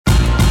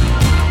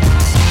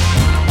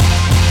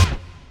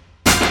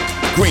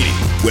Greeny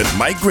with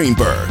Mike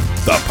Greenberg,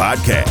 the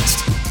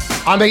podcast.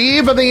 On the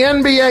eve of the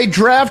NBA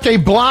draft, a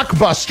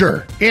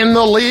blockbuster in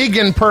the league,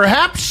 and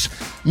perhaps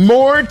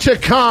more to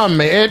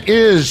come. It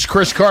is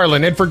Chris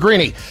Carlin in for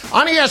Greeny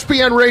on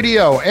ESPN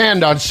Radio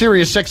and on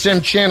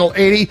SiriusXM Channel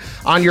 80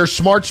 on your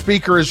smart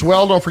speaker as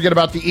well. Don't forget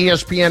about the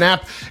ESPN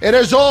app. It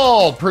is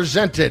all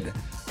presented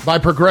by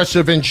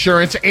Progressive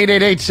Insurance.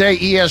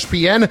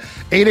 888-SAY-ESPN,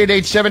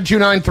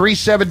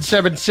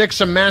 888-729-3776.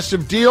 A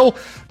massive deal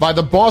by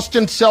the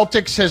Boston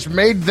Celtics has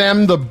made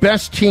them the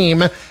best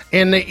team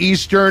in the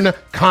Eastern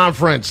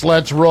Conference.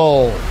 Let's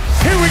roll.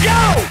 Here we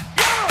go!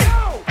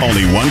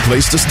 Only one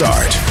place to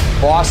start.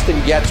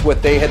 Boston gets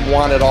what they had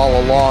wanted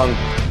all along.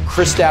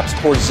 Kristaps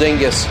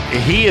Porzingis.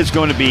 He is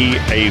going to be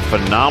a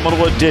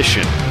phenomenal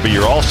addition, but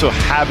you're also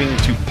having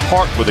to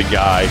part with a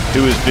guy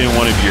who has been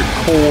one of your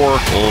core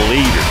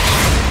leaders.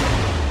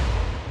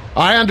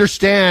 I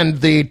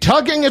understand the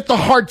tugging at the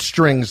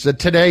heartstrings that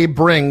today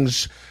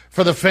brings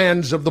for the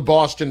fans of the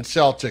Boston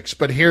Celtics,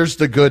 but here's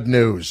the good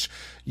news.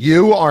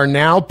 You are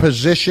now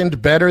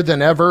positioned better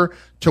than ever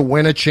to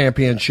win a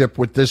championship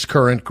with this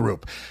current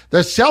group. The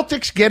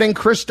Celtics getting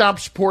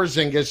Kristaps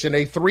Porzingis in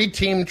a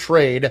 3-team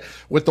trade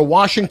with the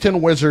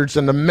Washington Wizards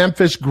and the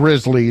Memphis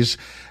Grizzlies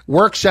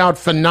works out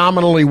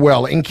phenomenally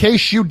well. In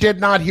case you did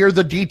not hear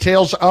the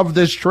details of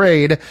this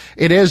trade,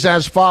 it is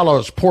as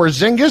follows.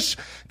 Porzingis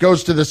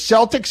goes to the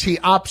Celtics. He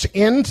opts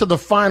into the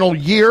final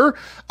year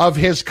of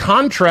his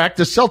contract.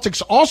 The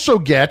Celtics also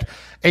get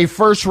a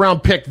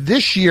first-round pick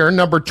this year,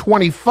 number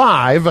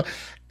 25,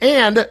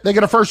 and they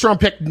get a first-round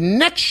pick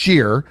next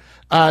year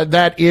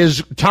that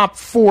is top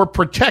 4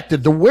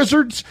 protected. The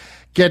Wizards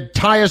get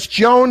Tyus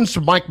Jones,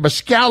 Mike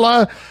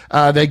Muscala.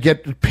 They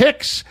get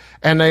picks,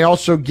 and they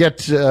also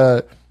get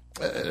as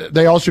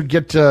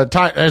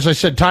I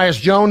said,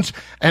 Tyus Jones,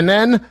 and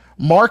then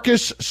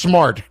Marcus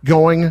Smart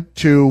going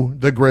to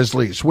the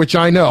Grizzlies, which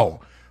I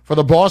know for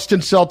the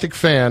Boston Celtic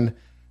fan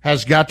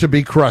has got to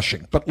be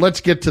crushing. But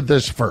let's get to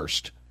this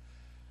first.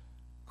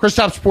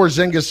 Kristaps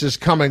Porzingis is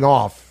coming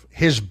off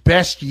his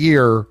best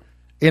year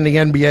in the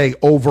NBA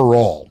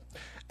overall.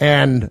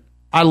 And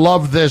I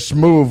love this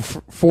move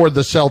for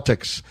the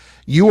Celtics.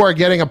 You are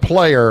getting a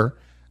player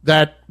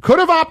that could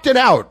have opted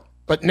out,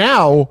 but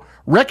now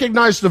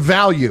recognize the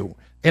value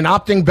in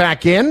opting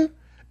back in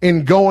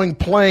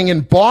playing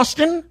in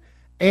Boston,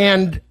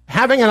 and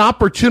having an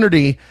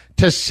opportunity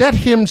to set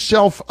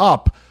himself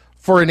up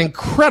for an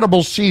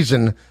incredible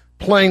season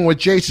playing with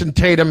Jason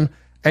Tatum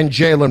and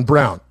Jaylen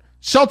Brown.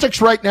 Celtics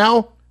right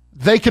now,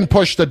 they can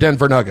push the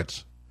Denver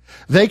Nuggets.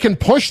 They can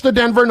push the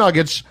Denver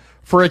Nuggets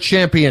for a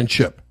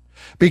championship.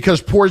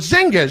 Because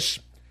Porzingis,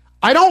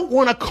 I don't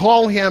want to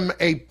call him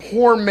a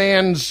poor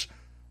man's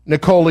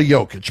Nikola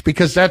Jokic,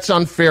 because that's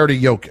unfair to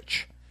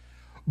Jokic.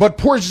 But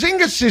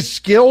Porzingis'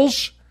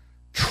 skills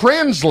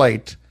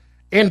translate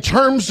in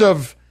terms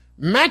of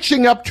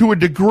matching up to a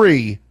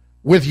degree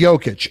with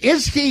Jokic.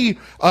 Is he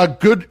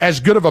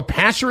as good of a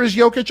passer as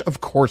Jokic?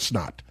 Of course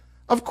not.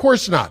 Of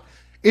course not.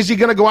 Is he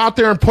going to go out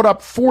there and put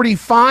up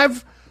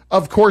 45?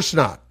 Of course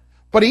not.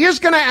 But he is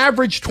going to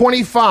average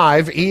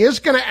 25. He is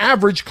going to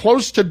average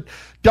close to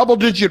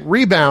double-digit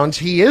rebounds.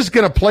 He is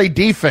going to play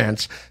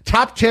defense.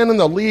 Top 10 in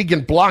the league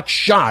in block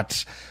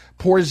shots.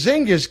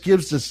 Porzingis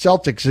gives the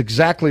Celtics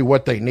exactly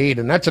what they need,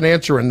 and that's an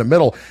answer in the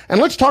middle.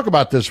 And let's talk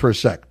about this for a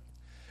sec.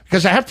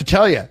 Because I have to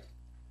tell you,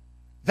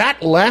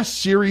 that last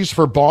series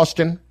for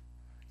Boston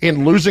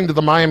in losing to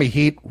the Miami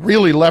Heat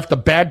really left a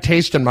bad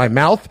taste in my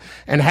mouth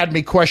and had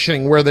me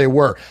questioning where they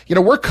were. You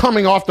know, we're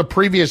coming off the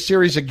previous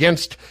series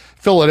against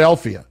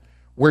Philadelphia,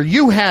 where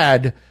you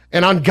had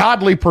an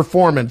ungodly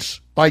performance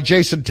by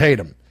Jason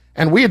Tatum.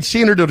 And we had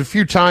seen it a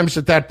few times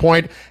at that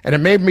point, and it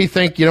made me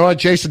think, you know what,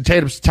 Jason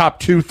Tatum's the top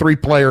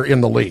 2-3 player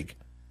in the league.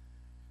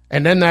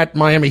 And then that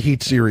Miami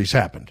Heat series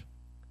happened.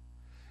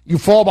 You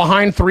fall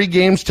behind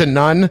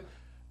 3-0,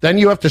 then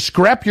you have to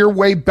scrap your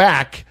way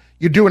back.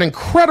 You do an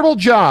incredible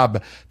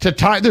job to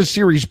tie this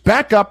series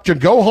back up to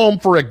go home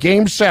for a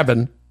Game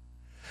 7,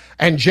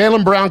 and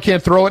Jaylen Brown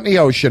can't throw it in the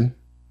ocean,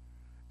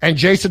 and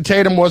Jason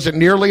Tatum wasn't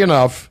nearly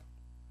enough,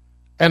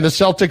 and the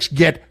Celtics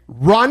get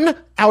run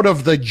out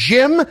of the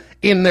gym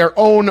in their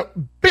own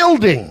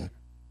building.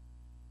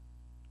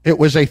 It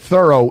was a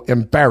thorough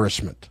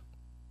embarrassment.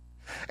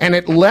 And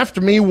it left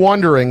me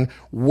wondering,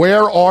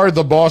 where are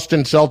the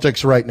Boston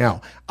Celtics right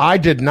now? I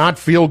did not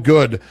feel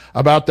good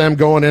about them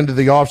going into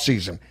the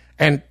offseason.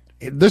 And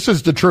this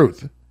is the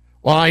truth.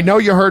 Well, I know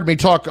you heard me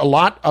talk a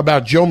lot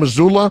about Joe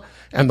Mazzulla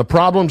and the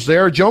problems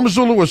there. Joe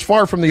Mazzulla was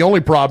far from the only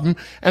problem,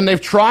 and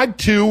they've tried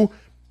to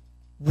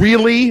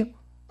really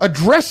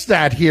address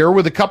that here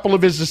with a couple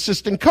of his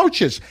assistant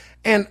coaches.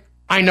 And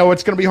I know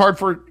it's going to be hard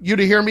for you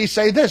to hear me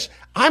say this.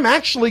 I'm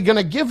actually going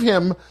to give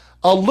him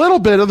a little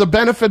bit of the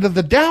benefit of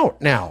the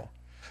doubt now,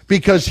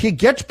 because he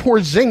gets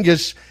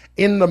Porzingis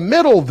in the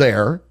middle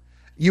there.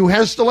 You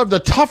still have the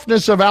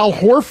toughness of Al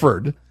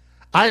Horford.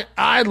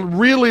 I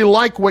really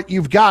like what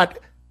you've got,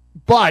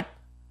 but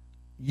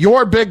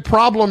your big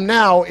problem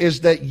now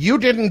is that you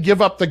didn't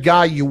give up the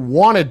guy you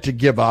wanted to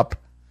give up,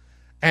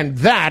 and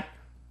that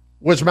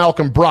was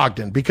Malcolm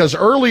Brogdon, because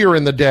earlier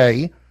in the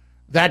day,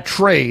 that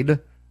trade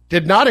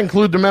did not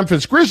include the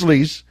Memphis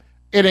Grizzlies.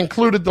 It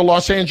included the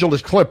Los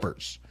Angeles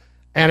Clippers.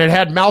 And it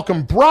had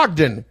Malcolm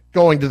Brogdon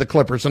going to the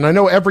Clippers. And I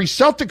know every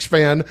Celtics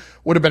fan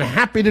would have been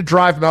happy to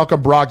drive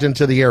Malcolm Brogdon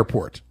to the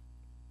airport.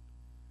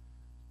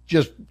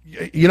 Just,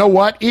 you know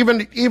what?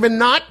 Even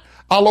not,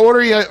 I'll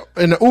order you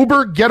an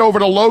Uber, get over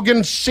to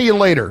Logan, see you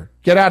later.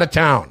 Get out of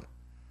town.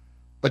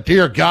 But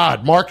dear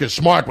God, Marcus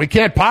Smart, we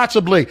can't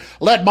possibly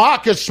let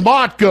Marcus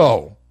Smart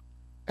go.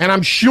 And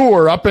I'm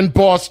sure up in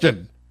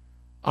Boston,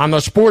 on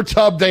the Sports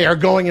Hub, they are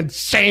going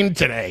insane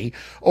today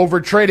over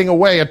trading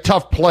away a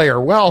tough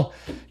player. Well,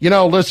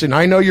 listen,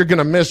 I know you're going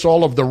to miss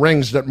all of the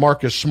rings that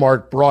Marcus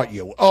Smart brought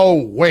you.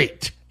 Oh,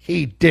 wait,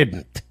 he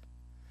didn't.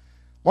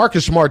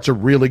 Marcus Smart's a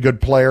really good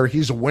player.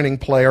 He's a winning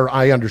player.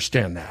 I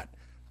understand that.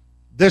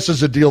 This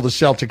is a deal the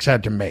Celtics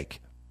had to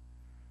make.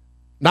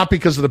 Not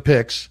because of the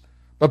picks,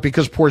 but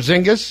because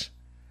Porzingis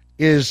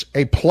is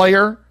a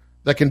player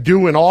that can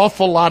do an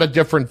awful lot of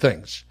different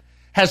things.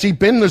 Has he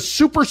been the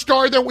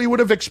superstar that we would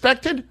have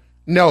expected?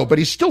 No, but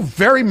he's still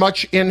very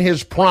much in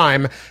his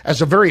prime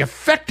as a very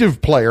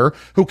effective player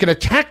who can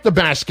attack the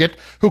basket,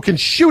 who can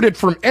shoot it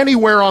from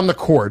anywhere on the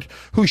court,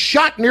 who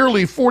shot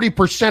nearly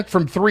 40%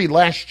 from three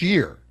last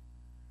year.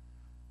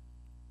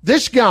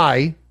 This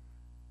guy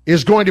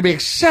is going to be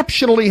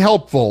exceptionally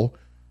helpful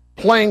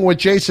playing with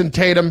Jason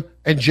Tatum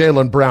and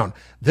Jaylen Brown.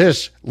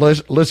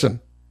 Listen,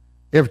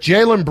 if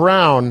Jaylen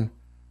Brown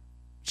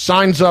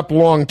signs up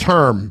long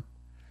term,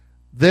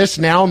 this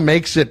now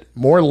makes it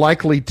more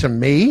likely to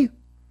me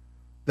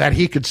that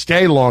he could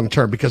stay long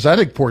term, because I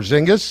think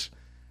Porzingis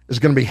is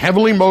going to be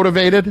heavily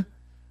motivated,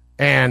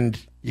 and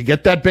you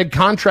get that big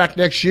contract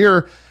next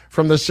year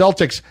from the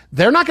Celtics.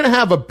 They're not going to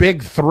have a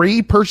big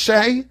 3 per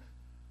se.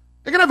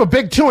 They're going to have a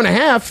big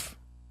 2.5.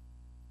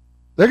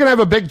 They're going to have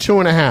a big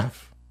 2.5.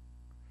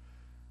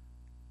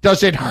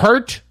 Does it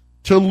hurt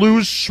to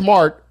lose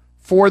Smart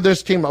for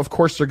this team? Of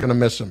course they're going to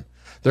miss him.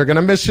 They're going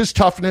to miss his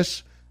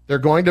toughness. They're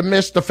going to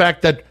miss the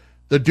fact that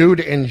the dude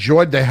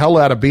enjoyed the hell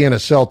out of being a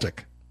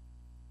Celtic.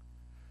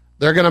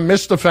 They're going to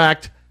miss the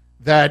fact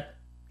that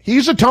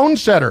he's a tone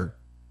setter.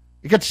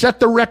 He could set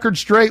the record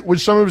straight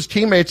with some of his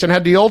teammates and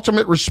had the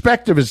ultimate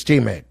respect of his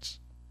teammates.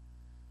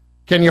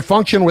 Can you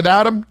function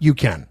without him? You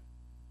can.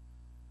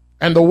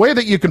 And the way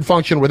that you can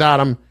function without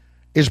him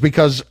is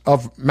because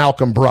of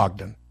Malcolm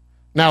Brogdon.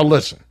 Now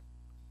listen,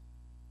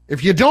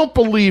 if you don't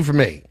believe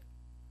me,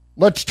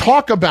 let's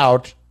talk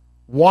about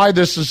why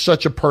this is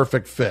such a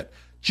perfect fit.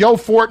 Joe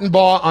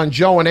Fortenbaugh on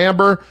Joe and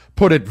Amber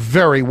put it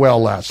very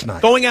well last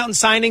night. Going out and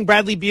signing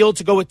Bradley Beal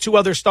to go with 2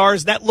 other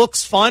stars, that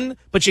looks fun,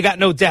 but you got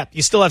no depth.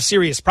 You still have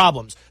serious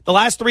problems. The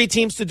last 3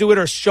 teams to do it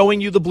are showing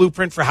you the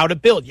blueprint for how to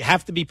build. You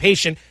have to be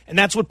patient, and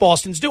that's what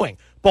Boston's doing.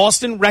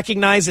 Boston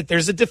recognized that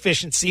there's a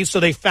deficiency,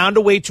 so they found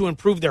a way to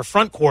improve their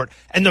front court.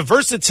 And the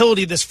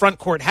versatility this front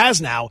court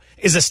has now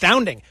is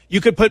astounding.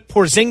 You could put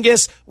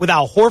Porzingis with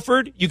Al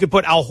Horford. You could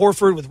put Al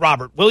Horford with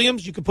Robert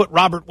Williams. You could put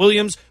Robert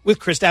Williams with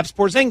Kristaps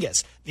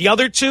Porzingis. The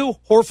other 2,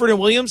 Horford and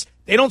Williams,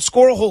 they don't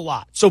score a whole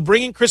lot. So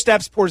bringing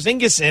Kristaps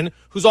Porzingis in,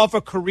 who's off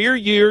a career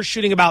year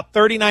shooting about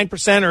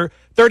 39% or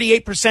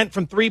 38%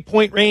 from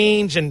three-point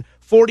range and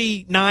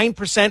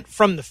 49%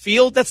 from the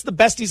field, that's the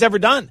best he's ever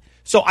done.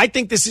 So I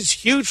think this is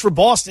huge for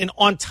Boston,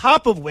 on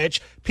top of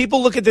which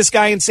people look at this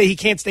guy and say he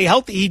can't stay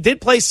healthy. He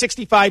did play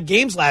 65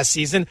 games last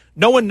season.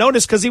 No one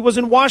noticed because he was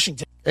in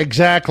Washington.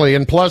 Exactly.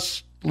 And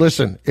plus,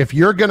 listen, if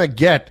you're going to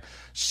get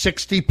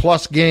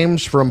 60-plus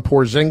games from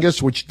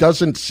Porzingis, which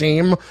doesn't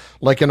seem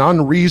like an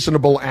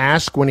unreasonable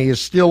ask when he is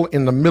still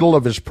in the middle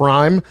of his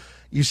prime,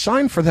 you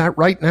sign for that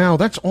right now.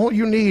 That's all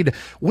you need.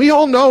 We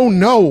all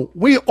know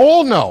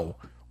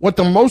what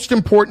the most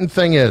important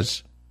thing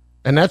is,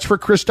 and that's for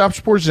Kristaps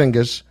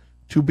Porzingis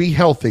to be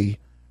healthy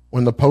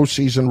when the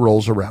postseason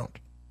rolls around.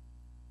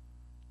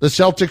 The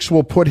Celtics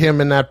will put him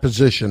in that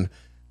position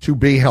to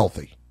be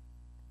healthy.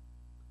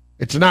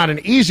 It's not an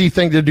easy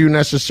thing to do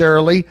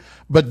necessarily,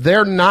 but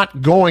they're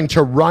not going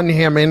to run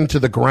him into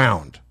the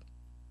ground.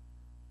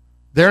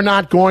 They're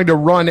not going to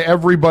run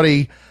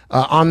everybody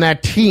on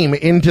that team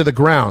into the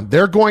ground.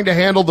 They're going to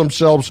handle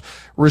themselves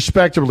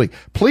respectively.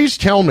 Please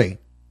tell me,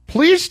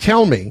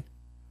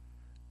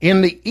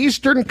 in the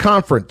Eastern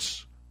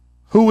Conference,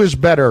 who is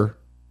better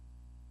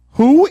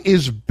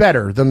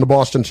than the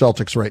Boston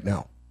Celtics right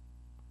now?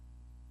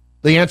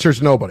 The answer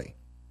is nobody.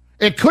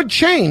 It could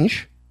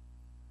change,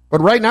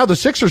 but right now the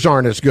Sixers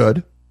aren't as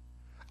good.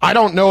 I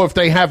don't know if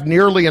they have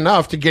nearly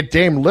enough to get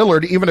Dame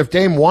Lillard, even if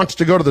Dame wants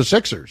to go to the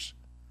Sixers.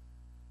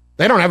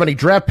 They don't have any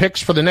draft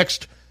picks for the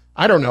next,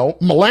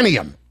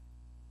 millennium.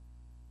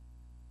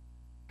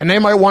 And they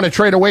might want to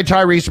trade away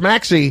Tyrese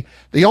Maxey.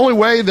 The only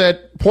way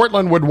that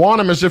Portland would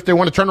want him is if they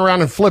want to turn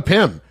around and flip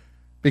him,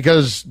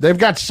 because they've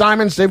got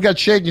Simons, they've got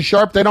Shaedon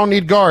Sharpe. They don't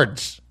need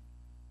guards.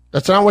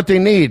 That's not what they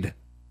need.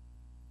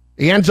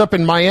 He ends up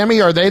in Miami.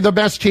 Are they the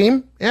best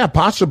team? Yeah,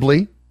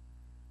 possibly.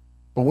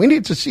 But we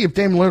need to see if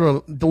Dame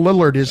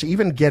Lillard is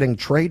even getting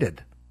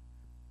traded.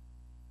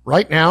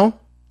 Right now,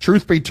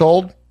 truth be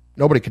told,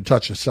 nobody can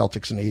touch the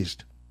Celtics in the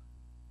East.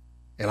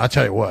 And I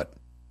tell you what,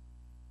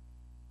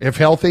 if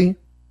healthy,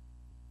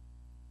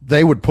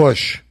 they would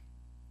push.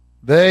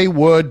 They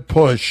would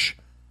push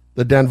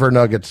the Denver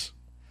Nuggets.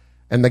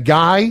 And the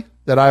guy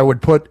that I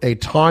would put a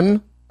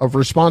ton of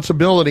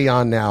responsibility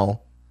on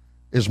now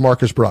is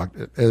Marcus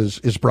Brogdon, is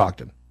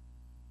Brogdon.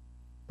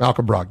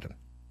 Malcolm Brogdon.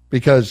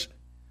 Because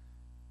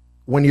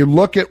when you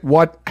look at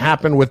what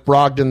happened with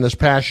Brogdon this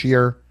past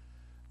year,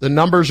 the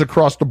numbers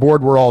across the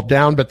board were all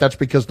down, but that's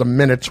because the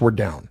minutes were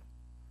down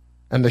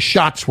and the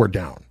shots were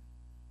down.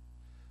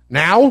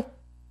 Now,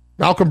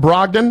 Malcolm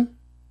Brogdon,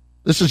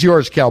 this is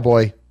yours,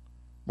 cowboy.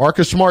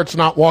 Marcus Smart's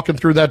not walking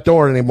through that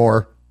door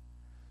anymore.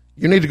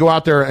 You need to go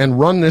out there and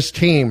run this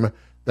team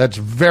that's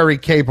very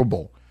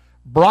capable.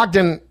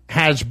 Brogdon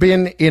has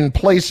been in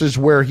places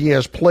where he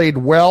has played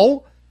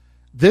well.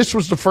 This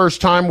was the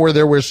first time where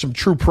there was some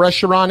true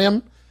pressure on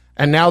him,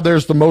 and now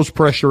there's the most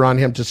pressure on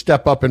him to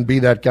step up and be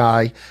that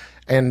guy,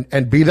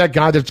 and be that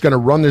guy that's going to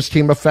run this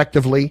team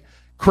effectively.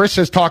 Chris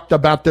has talked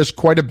about this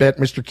quite a bit,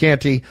 Mr.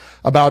 Canty,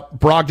 about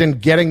Brogdon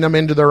getting them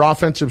into their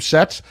offensive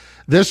sets.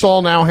 This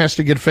all now has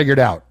to get figured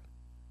out.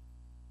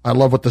 I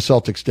love what the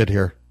Celtics did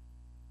here.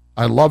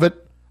 I love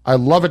it. I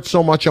love it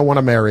so much I want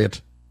to marry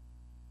it.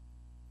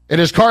 It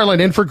is Carlin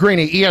in for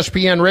Greeny,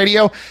 ESPN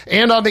Radio,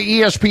 and on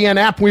the ESPN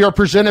app. We are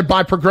presented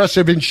by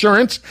Progressive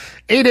Insurance.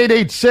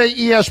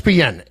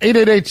 888-SAY-ESPN,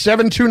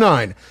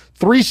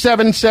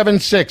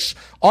 888-729-3776.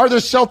 Are the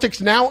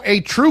Celtics now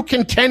a true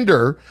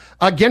contender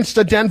against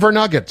the Denver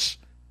Nuggets?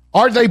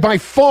 Are they by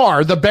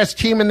far the best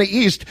team in the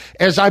East,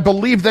 as I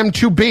believe them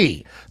to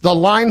be? The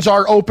lines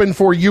are open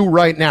for you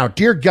right now.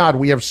 Dear God,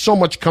 we have so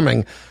much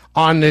coming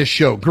on this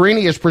show.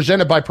 Greeny is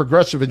presented by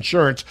Progressive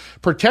Insurance.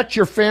 Protect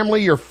your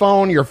family, your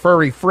phone, your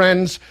furry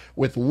friends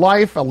with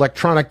life,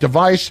 electronic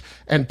device,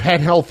 and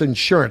pet health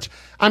insurance.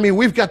 I mean,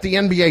 we've got the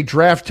NBA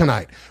draft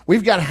tonight.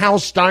 We've got Hal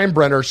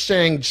Steinbrenner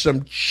saying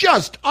some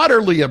just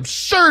utterly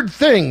absurd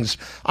things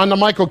on the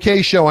Michael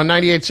Kay Show on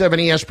 98.7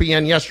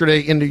 ESPN yesterday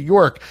in New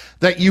York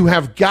that you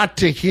have got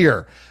to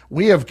hear.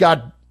 We have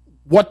got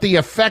what the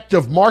effect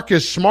of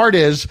Marcus Smart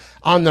is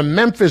on the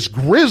Memphis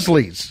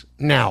Grizzlies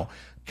now.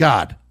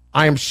 God,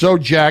 I am so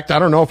jacked. I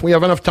don't know if we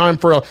have enough time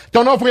thought it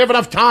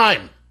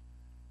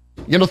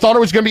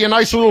was going to be a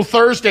nice little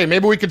Thursday.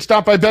 Maybe we could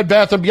stop by Bed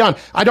Bath & Beyond.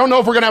 I don't know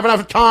if we're going to have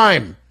enough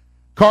time.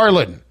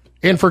 Carlin,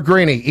 in for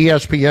Greeny,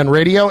 ESPN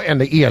Radio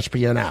and the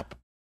ESPN app.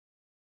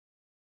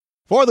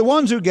 For the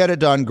ones who get it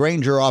done,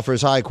 Grainger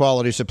offers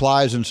high-quality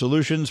supplies and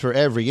solutions for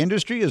every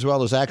industry, as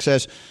well as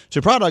access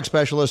to product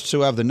specialists who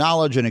have the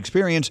knowledge and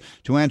experience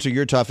to answer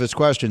your toughest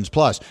questions.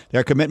 Plus,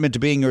 their commitment to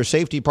being your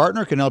safety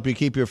partner can help you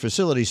keep your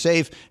facility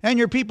safe and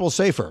your people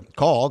safer.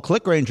 Call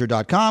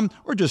clickgrainger.com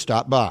or just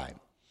stop by.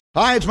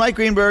 Hi, it's Mike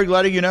Greenberg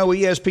letting you know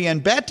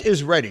ESPN Bet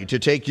is ready to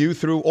take you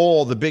through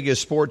all the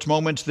biggest sports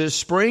moments this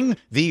spring.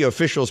 The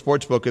official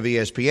sportsbook of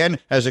ESPN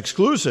has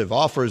exclusive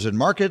offers and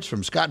markets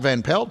from Scott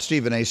Van Pelt,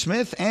 Stephen A.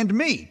 Smith, and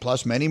me,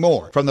 plus many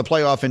more. From the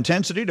playoff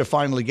intensity to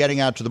finally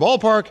getting out to the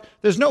ballpark,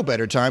 there's no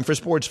better time for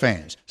sports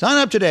fans. Sign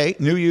up today.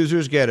 New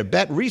users get a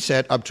bet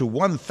reset up to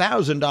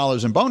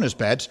 $1,000 in bonus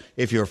bets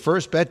if your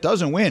first bet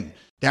doesn't win.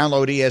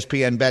 Download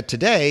ESPN Bet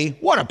today.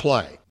 What a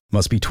play.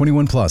 Must be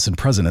 21 plus and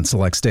present in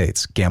select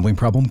states. Gambling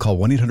problem? Call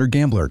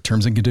 1-800-GAMBLER.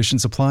 Terms and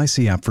conditions apply.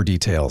 See app for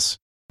details.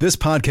 This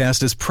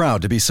podcast is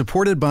proud to be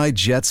supported by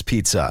Jets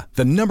Pizza,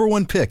 the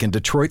 #1 pick in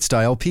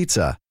Detroit-style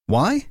pizza.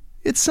 Why?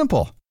 It's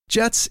simple.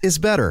 Jets is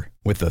better.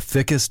 With the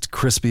thickest,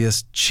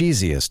 crispiest,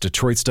 cheesiest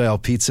Detroit-style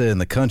pizza in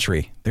the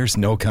country, there's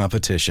no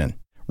competition.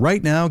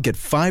 Right now, get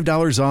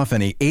 $5 off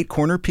any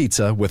 8-corner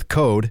pizza with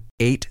code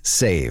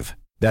 8SAVE.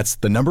 That's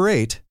the number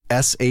 8,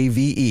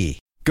 S-A-V-E.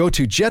 Go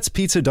to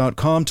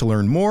jetspizza.com to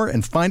learn more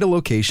and find a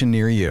location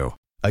near you.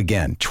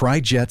 Again, try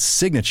Jet's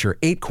signature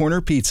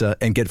 8-corner pizza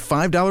and get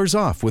 $5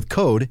 off with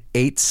code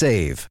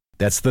 8SAVE.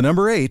 That's the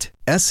number 8,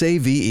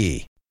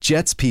 S-A-V-E.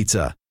 Jet's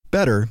Pizza.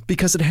 Better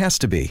because it has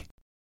to be.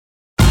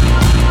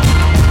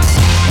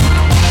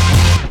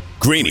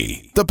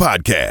 Greeny, the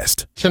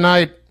podcast.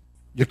 Tonight,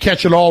 you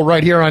catch it all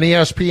right here on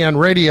ESPN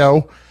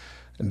Radio.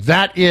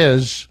 That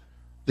is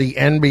the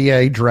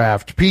NBA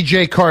draft.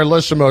 PJ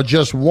Carlissimo,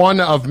 just one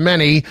of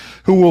many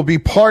who will be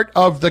part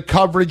of the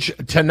coverage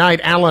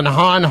tonight. Alan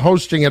Hahn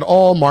hosting it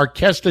all. Mark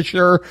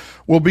Kestisher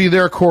will be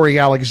there. Corey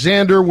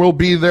Alexander will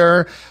be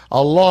there,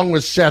 along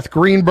with Seth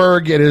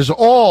Greenberg. It is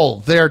all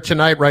there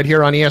tonight right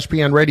here on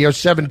ESPN Radio,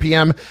 7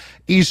 p.m.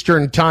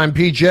 Eastern Time.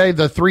 PJ,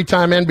 the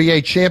 3-time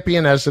NBA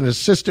champion as an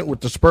assistant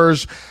with the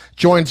Spurs,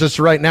 joins us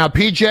right now.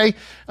 PJ,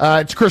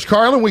 it's Chris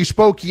Carlin. We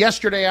spoke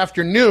yesterday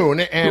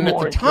afternoon, and Good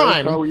morning, at the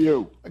time, Chris. How are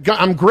you?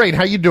 I'm great.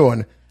 How you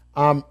doing?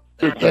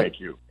 Good,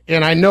 thank you.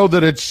 And I know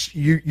that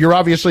you're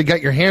obviously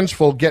got your hands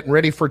full getting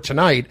ready for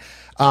tonight.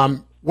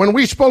 When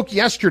we spoke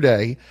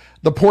yesterday,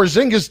 the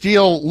Porzingis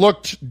deal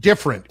looked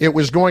different. It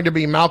was going to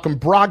be Malcolm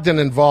Brogdon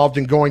involved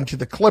in going to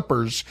the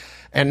Clippers,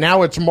 and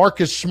now it's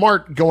Marcus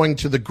Smart going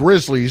to the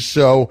Grizzlies.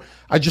 So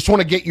I just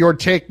want to get your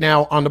take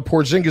now on the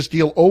Porzingis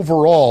deal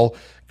overall,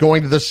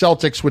 going to the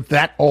Celtics with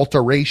that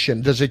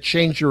alteration. Does it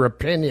change your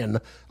opinion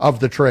of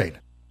the trade?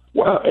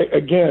 Well,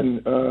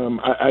 again,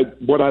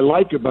 what I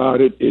like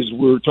about it is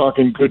we're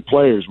talking good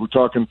players. We're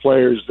talking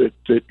players that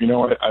I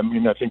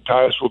think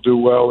Tyus will do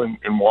well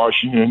in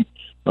Washington.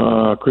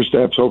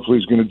 Kristaps hopefully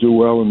is going to do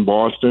well in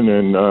Boston,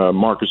 and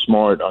Marcus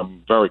Smart,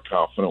 I'm very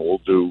confident will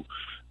do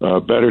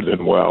better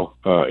than well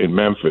in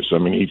Memphis. I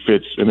mean, he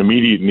fits an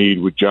immediate need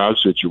with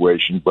Ja's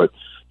situation, but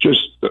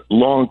just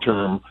long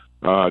term,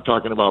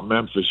 talking about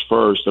Memphis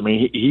first. I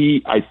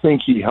mean, I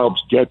think he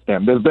helps get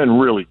them. They've been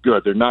really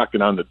good. They're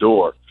knocking on the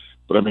door.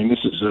 But, I mean, this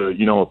is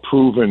a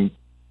proven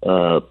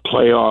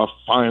playoff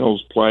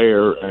finals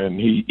player, and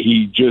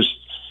he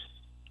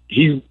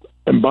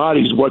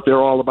embodies what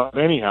they're all about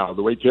anyhow,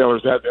 the way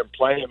Taylor's had them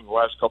playing in the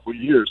last couple of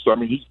years. So, I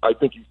mean, I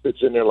think he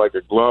fits in there like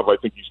a glove. I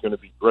think he's going to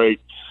be great.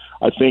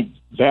 I think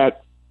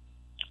that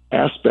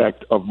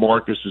aspect of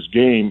Marcus's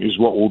game is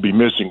what we'll be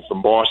missing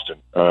from Boston.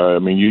 I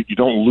mean, you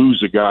don't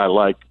lose a guy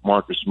like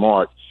Marcus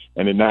Smart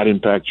and then not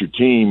impact your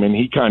team. And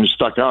he kind of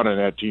stuck out on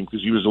that team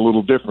because he was a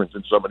little different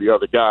than some of the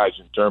other guys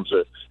in terms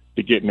of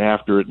the getting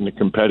after it and the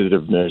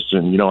competitiveness.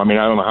 And, I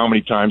don't know how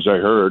many times I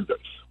heard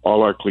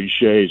all our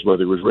cliches,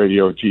 whether it was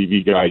radio or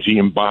TV guys, he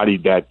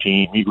embodied that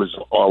team. He was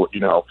all,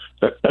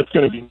 that's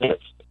going to be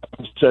next.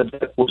 I said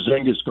that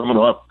Porzingis coming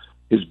off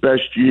his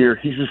best year.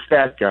 He's a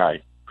stat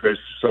guy, Chris.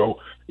 So,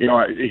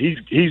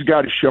 he's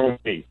got to show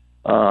me.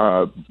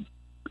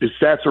 His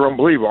stats are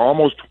unbelievable.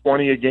 Almost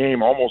 20 a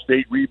game, almost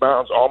 8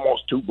 rebounds,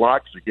 almost 2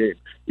 blocks a game.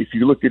 If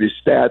you look at his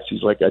stats,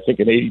 he's like, I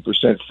think, an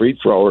 80% free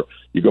thrower.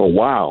 You go,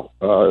 wow,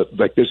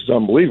 this is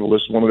unbelievable.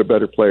 This is one of the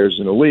better players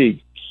in the league.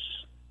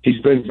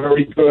 He's been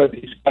very good.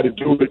 He's got to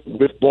do it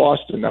with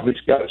Boston. Now he's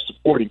got a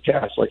supporting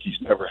cast like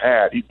he's never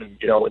had. He's been,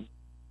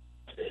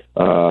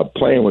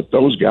 playing with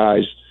those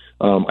guys.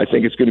 I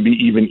think it's going to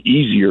be even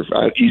easier.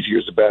 Easier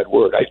is a bad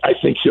word. I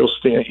think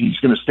he's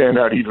going to stand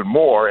out even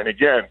more. And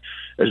again,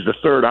 as the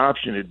third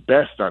option at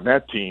best on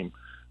that team,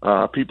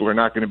 people are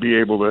not going to be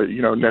able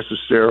to,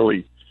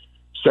 necessarily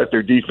set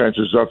their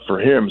defenses up for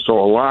him. So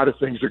a lot of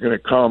things are going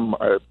to come,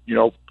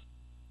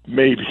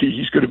 maybe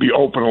he's going to be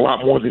open a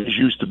lot more than he's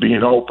used to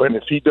being open.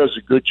 If he does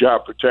a good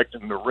job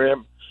protecting the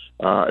rim,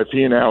 if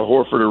he and Al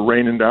Horford are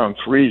raining down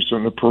threes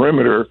from the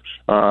perimeter,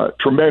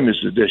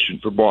 tremendous addition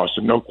for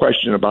Boston. No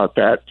question about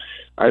that.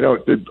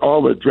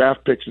 All the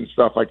draft picks and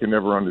stuff, I can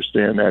never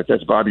understand that.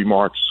 That's Bobby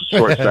Marks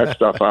sorts that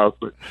stuff out.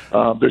 But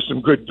there's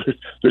some good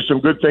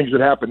things that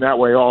happen that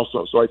way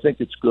also. So I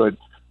think it's good.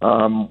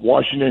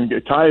 Washington,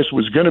 Tyus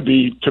was going to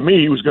be, to me,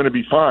 he was going to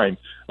be fine,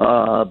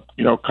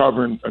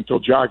 covering until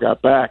Ja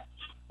got back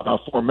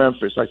for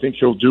Memphis. I think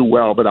he'll do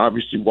well, but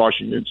obviously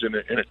Washington's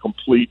in a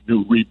complete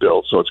new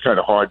rebuild, so it's kind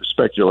of hard to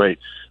speculate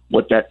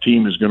what that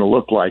team is going to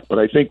look like. But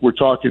I think we're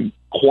talking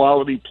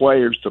quality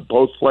players to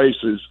both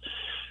places.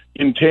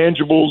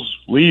 Intangibles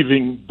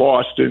leaving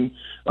Boston,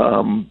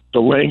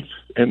 the length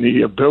and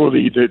the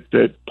ability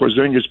that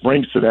Porzingis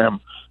brings to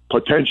them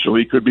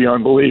potentially could be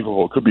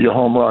unbelievable. It could be a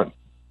home run.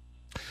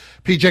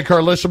 PJ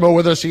Carlesimo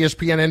with us,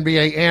 ESPN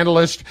NBA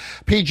analyst.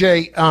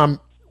 PJ,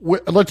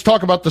 let's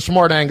talk about the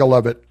Smart angle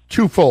of it.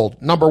 Twofold.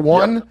 Number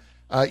one,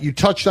 you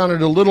touched on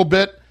it a little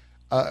bit,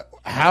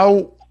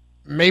 how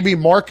maybe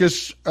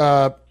Marcus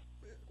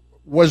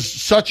was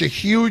such a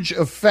huge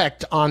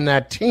effect on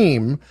that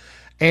team,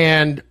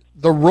 and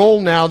the role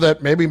now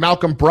that maybe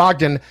Malcolm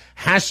Brogdon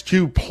has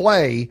to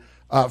play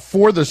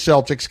for the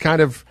Celtics,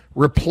 kind of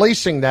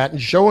replacing that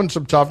and showing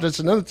some toughness.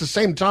 And then at the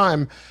same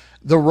time,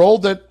 the role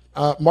that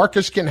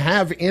Marcus can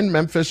have in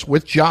Memphis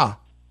with Ja.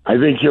 I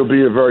think he'll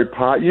be a very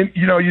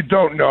you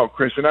don't know,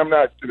 Chris, and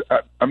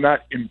I'm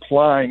not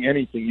implying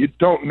anything. You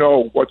don't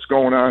know what's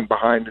going on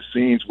behind the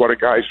scenes, what a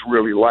guy's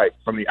really like.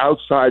 From the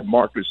outside,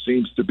 Marcus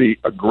seems to be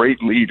a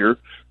great leader,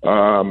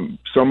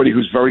 somebody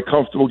who's very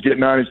comfortable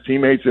getting on his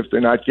teammates if they're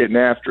not getting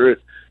after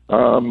it.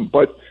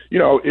 But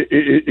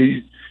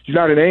he's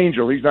not an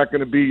angel. He's not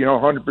going to be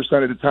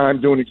 100% of the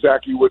time doing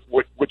exactly what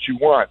you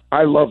want.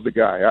 I love the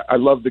guy. I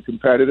love the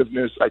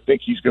competitiveness. I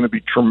think he's going to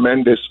be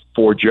tremendous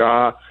for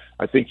Ja.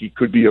 I think he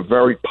could be a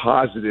very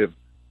positive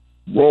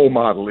role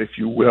model, if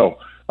you will,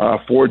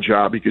 for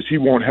Ja, because he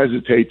won't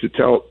hesitate to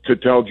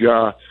tell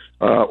Ja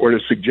or to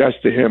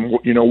suggest to him,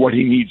 what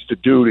he needs to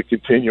do to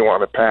continue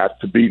on a path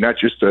to be not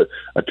just a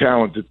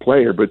talented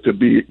player, but to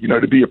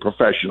be a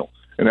professional.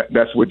 And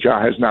that's what Ja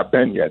has not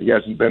been yet. He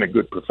hasn't been a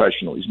good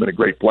professional. He's been a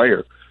great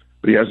player,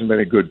 but he hasn't been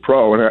a good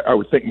pro. And I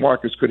would think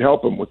Marcus could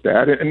help him with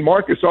that. And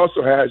Marcus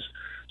also has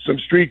some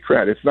street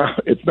cred.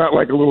 It's not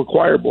like a little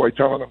choir boy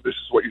telling him this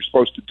is what you're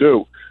supposed to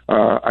do.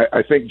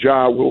 I think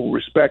Ja will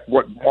respect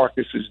what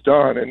Marcus has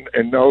done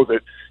and know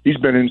that he's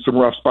been in some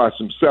rough spots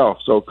himself.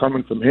 So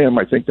coming from him,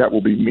 I think that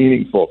will be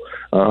meaningful.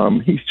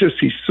 He's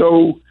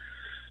so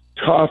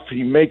tough.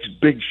 He makes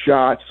big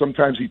shots.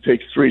 Sometimes he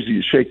takes threes.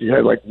 You shake your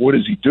head like, what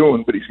is he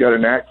doing? But he's got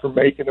an knack for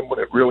making them when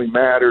it really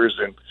matters.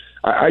 And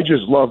I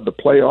just love the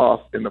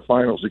playoff and the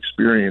finals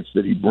experience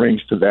that he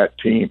brings to that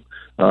team.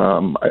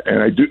 And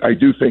I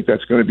do think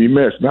that's going to be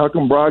missed.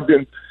 Malcolm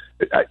Brogdon,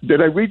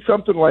 did I read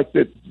something like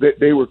that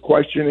they were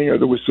questioning, or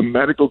there was some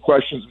medical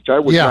questions, which I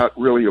was not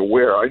really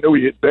aware. I know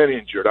he had been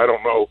injured. I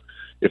don't know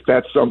if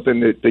that's something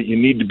that you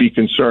need to be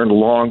concerned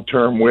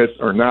long-term with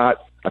or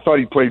not. I thought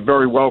he played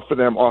very well for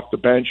them off the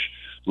bench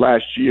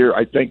last year.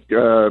 I think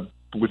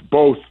with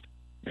both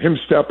him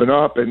stepping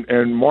up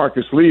and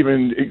Marcus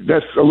leaving,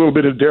 that's a little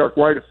bit of Derek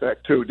White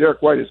effect, too.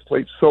 Derek White has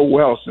played so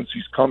well since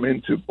he's come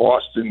into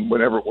Boston,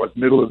 whenever it was,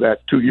 middle of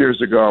that 2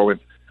 years ago and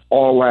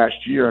all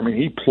last year. I mean,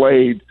 he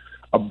played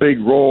a big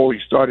role. He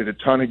started a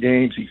ton of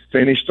games. He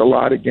finished a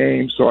lot of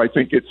games. So I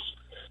think it's,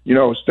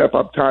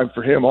 step-up time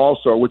for him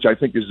also, which I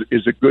think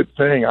is a good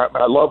thing.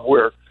 I love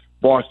where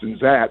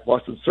Boston's at.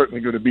 Boston's certainly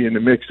going to be in the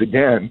mix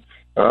again.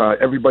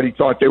 Everybody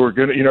thought they were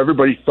going to,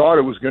 everybody thought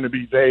it was going to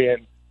be they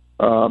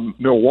and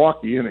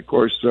Milwaukee. And, of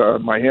course,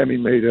 Miami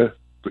made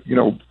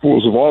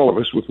fools of all of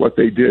us with what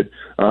they did,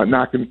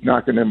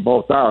 knocking them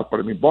both out. But,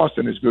 I mean,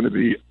 Boston is going to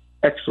be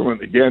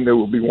excellent again. They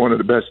will be one of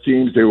the best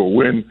teams. They will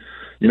win,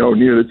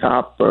 near the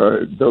top.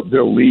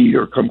 They'll lead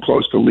or come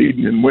close to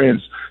leading in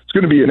wins. It's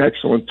going to be an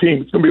excellent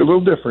team. It's going to be a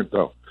little different,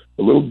 though.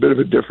 A little bit of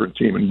a different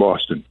team in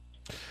Boston.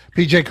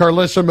 PJ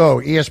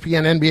Carlesimo,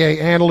 ESPN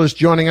NBA analyst,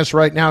 joining us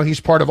right now. He's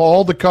part of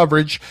all the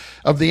coverage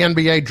of the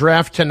NBA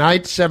draft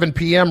tonight, 7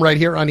 p.m. right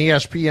here on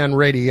ESPN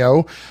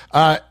Radio.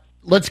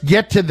 Let's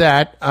get to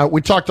that.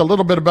 We talked a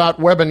little bit about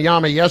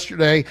Wembanyama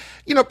yesterday.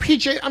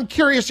 PJ, I'm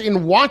curious,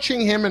 in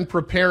watching him and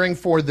preparing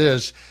for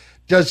this,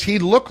 does he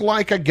look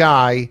like a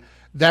guy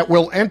that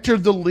will enter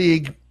the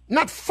league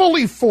not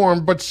fully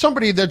formed, but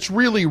somebody that's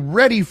really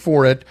ready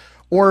for it?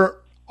 Or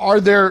are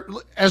there,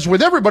 as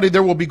with everybody,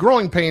 there will be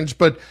growing pains,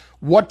 but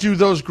what do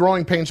those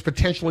growing pains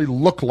potentially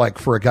look like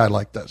for a guy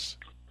like this?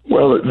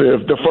 Well,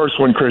 the first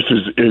one, Chris,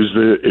 is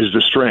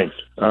the strength.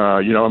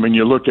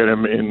 You look at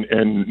him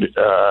and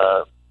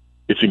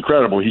it's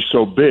incredible. He's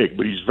so big,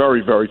 but he's very,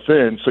 very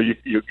thin. So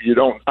you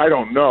don't. I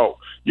don't know.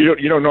 You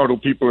don't know till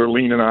people are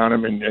leaning on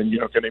him and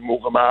can they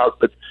move him out?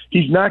 But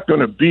he's not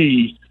going to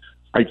be,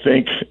 I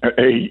think,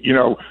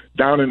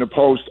 down in the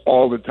post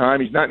all the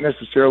time. He's not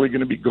necessarily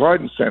going to be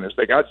guarding centers.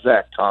 They got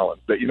Zach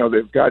Collins.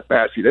 They've got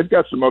Bassey. They've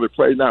got some other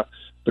players now.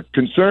 The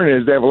concern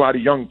is they have a lot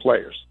of young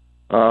players.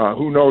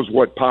 Who knows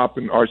what Pop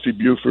and R.C.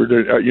 Buford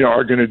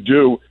are going to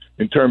do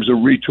in terms of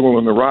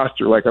retooling the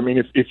roster.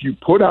 If you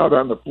put out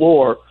on the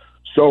floor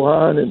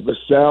Sohan and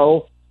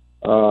Vassell,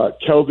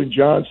 Keldon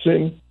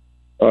Johnson,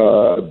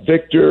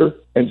 Victor,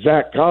 and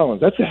Zach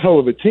Collins, that's a hell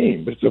of a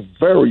team. But it's a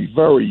very,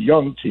 very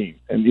young team,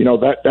 and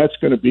that's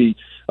going to be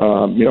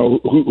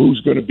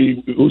who's going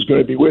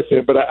to be with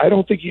him. But I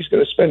don't think he's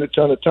going to spend a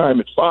ton of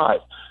time at 5.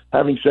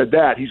 Having said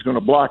that, he's going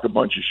to block a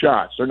bunch of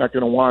shots. They're not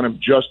going to want him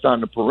just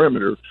on the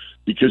perimeter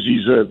because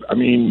he's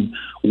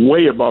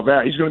way above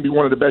that. He's going to be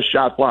one of the best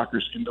shot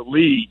blockers in the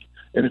league.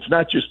 And it's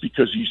not just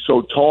because he's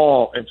so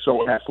tall and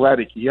so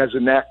athletic. He has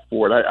a knack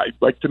for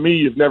it. To me,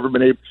 you've never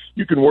been able –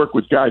 you can work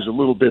with guys a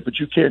little bit, but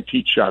you can't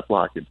teach shot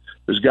blocking.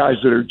 There's guys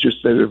that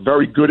are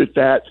very good at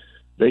that.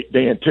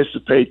 They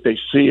anticipate, they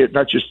see it,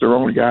 not just their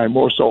own guy,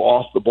 more so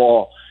off the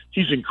ball.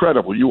 He's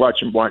incredible. You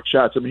watch him block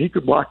shots. He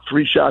could block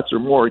 3 shots or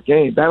more a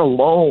game. That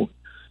alone,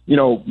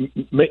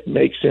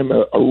 makes him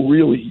a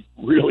really,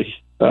 really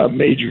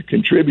major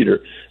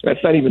contributor.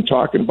 That's not even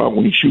talking about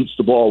when he shoots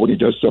the ball, when he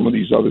does some of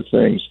these other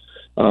things.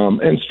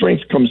 And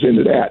strength comes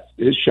into that.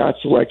 His shot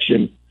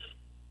selection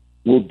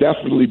will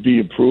definitely be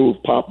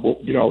improved. Pop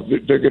will,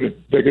 they're going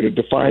to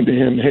define to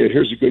him, hey,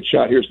 here's a good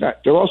shot, here's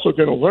not. They're also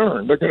going to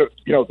learn. They're going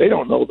to, they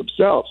don't know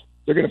themselves.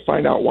 They're going to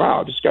find out,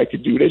 wow, this guy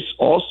could do this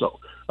also.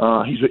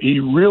 He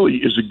really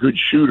is a good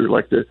shooter.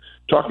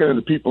 Talking to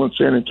the people in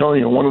San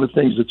Antonio, one of the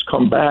things that's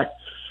come back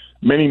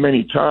many,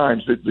 many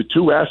times, the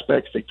two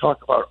aspects they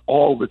talk about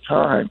all the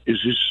time is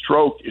his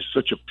stroke is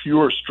such a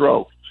pure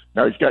stroke.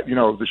 Now he's got,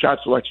 the shot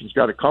selection's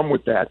got to come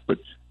with that, but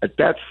at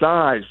that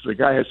size, the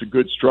guy has a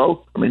good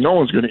stroke. No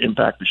one's going to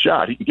impact the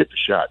shot. He can get the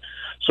shot.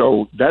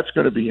 So that's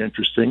going to be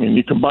interesting. And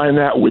you combine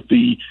that with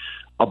the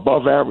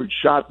above average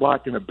shot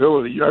blocking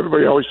ability.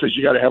 Everybody always says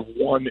you got to have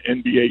one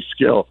NBA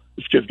skill.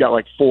 This kid's got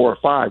 4 or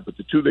 5, but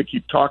the two they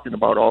keep talking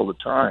about all the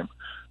time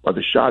are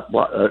the shot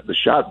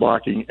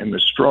blocking and the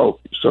stroke.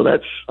 So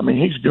that's,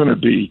 he's going to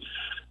be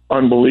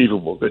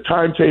unbelievable. The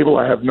timetable,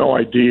 I have no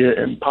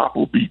idea, and Pop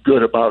will be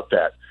good about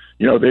that.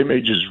 They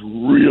may just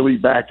really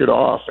back it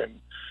off and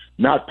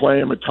not play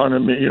him a ton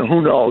of,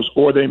 who knows?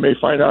 Or they may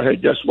find out, hey,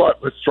 guess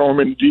what? Let's throw him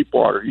in deep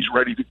water. He's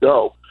ready to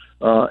go.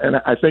 And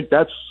I think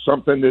that's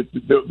something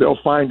that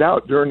they'll find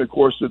out during the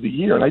course of the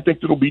year. And I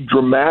think there'll be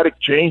dramatic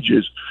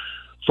changes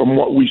from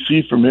what we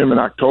see from him in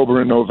October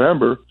and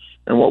November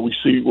and what we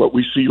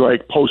see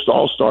like post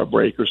All-Star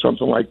break or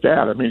something like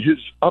that. His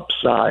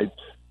upside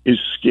is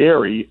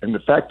scary. And the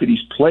fact that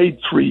he's played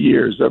 3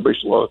 years, everybody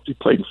says, well, if he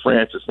played in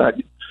France,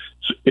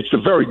 it's a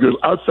very good,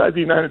 outside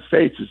the United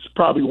States, it's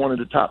probably one of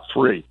the top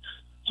 3.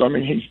 So,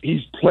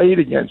 he's played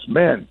against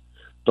men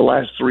the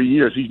last 3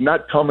 years. He's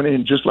not coming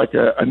in just like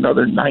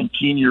another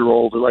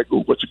 19-year-old or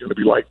what's it going to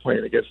be like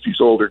playing against these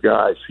older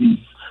guys. He's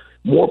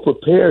more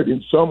prepared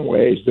in some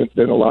ways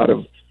than a lot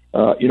of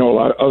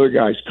other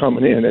guys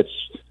coming in.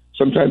 It's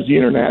sometimes the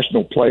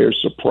international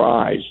players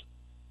surprise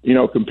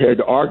compared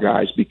to our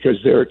guys because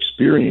they're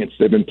experienced.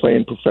 They've been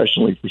playing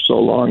professionally for so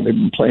long. They've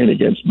been playing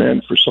against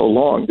men for so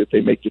long that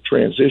they make the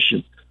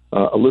transition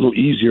a little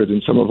easier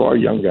than some of our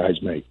young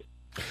guys make.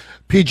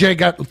 PJ,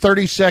 got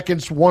 30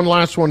 seconds. One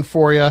last one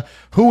for you.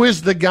 Who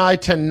is the guy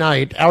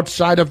tonight,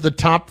 outside of the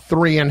top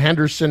three in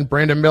Henderson,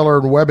 Brandon Miller,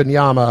 and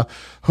Wembanyama,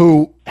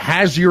 who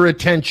has your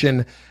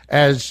attention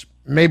as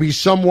maybe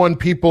someone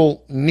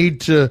people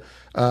need to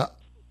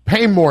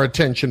pay more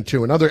attention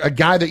to? A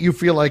guy that you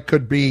feel like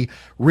could be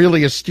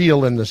really a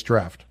steal in this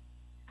draft?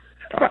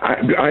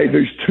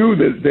 There's two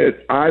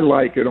that I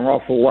like an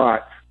awful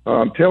lot.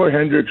 Taylor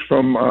Hendricks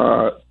from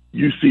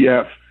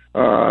UCF,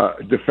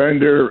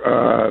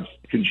 defender,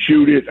 can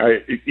shoot it.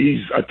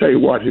 I tell you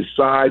what, his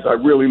size, I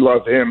really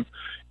love him.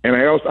 And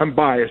I'm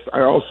biased.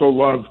 I also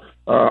love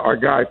our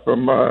guy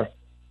from,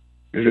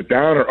 is it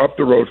down or up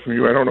the road from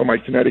you? I don't know my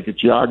Connecticut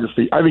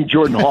geography. I think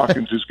Jordan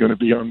Hawkins is going to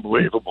be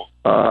unbelievable.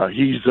 I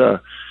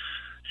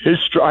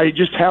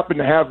just happened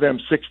to have them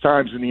 6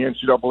 times in the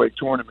NCAA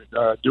tournament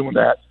doing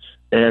that.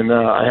 And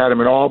I had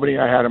him in Albany.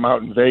 I had him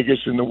out in Vegas,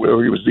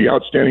 where he was the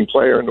outstanding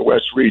player in the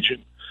West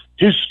region.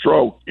 His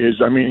stroke is,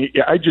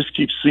 I just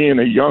keep seeing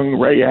a young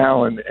Ray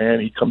Allen,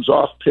 and he comes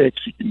off picks.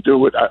 He can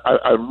do it.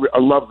 I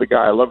love the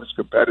guy. I love his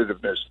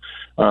competitiveness.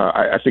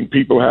 I think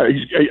people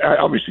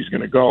obviously he's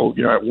going to go,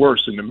 at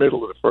worst in the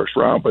middle of the first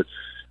round, but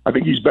I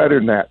think he's better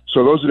than that.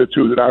 So those are the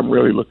two that I'm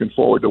really looking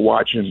forward to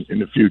watching in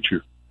the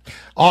future.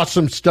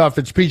 Awesome stuff.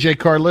 It's PJ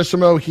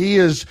Carlesimo. He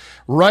is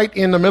right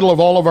in the middle of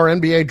all of our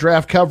NBA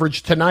draft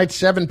coverage tonight,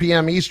 7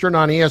 p.m. Eastern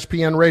on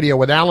ESPN Radio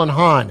with Alan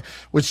Hahn,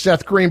 with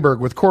Seth Greenberg,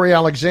 with Corey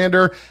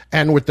Alexander,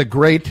 and with the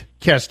great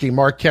Kesty,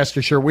 Mark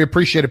Kestisher. We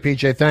appreciate it,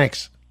 PJ.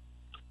 Thanks.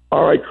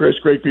 All right, Chris.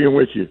 Great being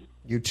with you.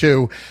 You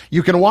too.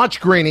 You can watch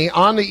Greeny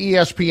on the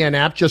ESPN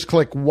app. Just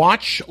click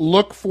watch,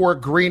 look for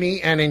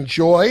Greeny, and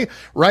enjoy.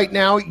 Right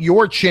now,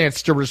 your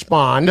chance to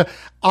respond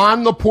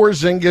on the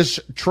Porzingis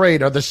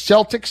trade. Are the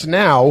Celtics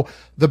now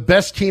the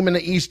best team in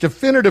the East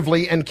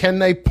definitively, and can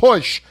they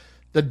push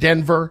the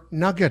Denver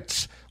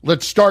Nuggets?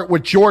 Let's start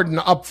with Jordan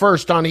up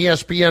first on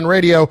ESPN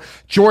Radio.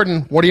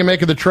 Jordan, what do you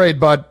make of the trade,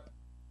 bud?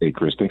 Hey,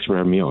 Chris, thanks for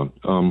having me on.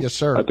 Yes,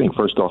 sir. I think,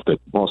 first off, that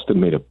Boston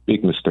made a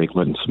big mistake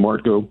letting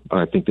Smart go.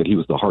 I think that he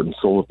was the heart and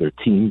soul of their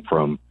team,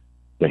 from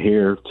the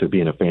hair to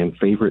being a fan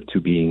favorite to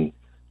being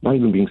not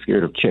even being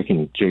scared of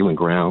checking Jaylen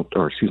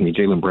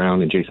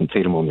Brown and Jason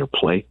Tatum on their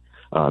play.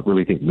 I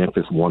really think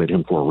Memphis wanted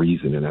him for a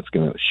reason, and that's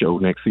going to show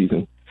next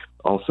season.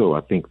 Also, I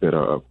think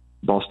that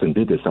Boston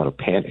did this out of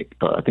panic.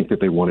 I think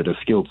that they wanted a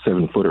skilled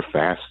 7-footer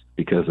fast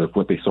because of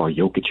what they saw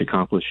Jokic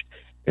accomplish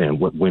and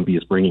what Wemby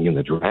is bringing in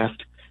the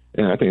draft.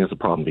 And I think that's a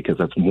problem because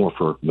that's more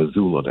for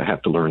Mazzulla to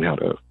have to learn how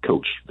to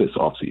coach this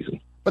offseason.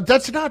 But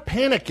that's not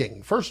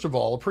panicking. First of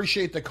all,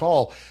 appreciate the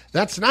call.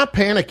 That's not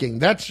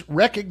panicking. That's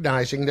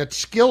recognizing that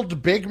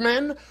skilled big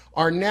men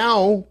are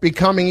now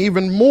becoming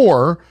even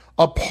more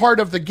a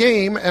part of the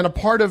game and a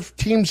part of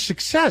team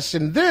success.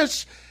 And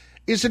this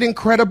is an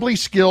incredibly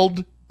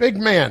skilled big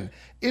man.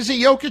 Is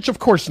he Jokic? Of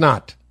course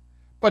not.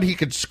 But he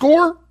could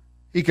score.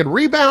 He can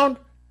rebound.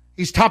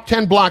 He's top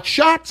 10 block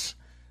shots.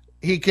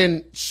 He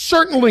can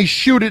certainly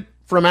shoot it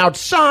from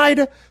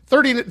outside,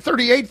 38,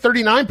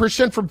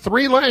 39% from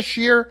three last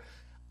year.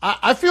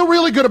 I feel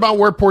really good about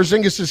where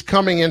Porzingis is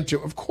coming into.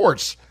 Of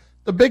course,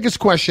 the biggest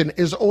question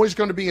is always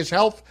going to be his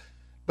health,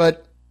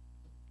 but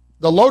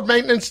the load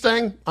maintenance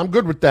thing, I'm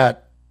good with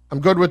that. The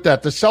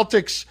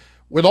Celtics,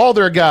 with all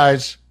their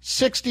guys,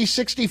 60,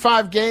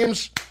 65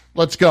 games,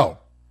 let's go.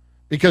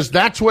 Because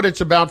that's what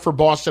it's about for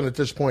Boston at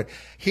this point.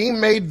 He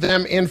made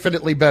them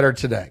infinitely better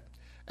today.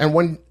 And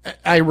when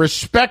I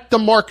respect the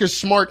Marcus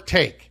Smart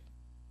take,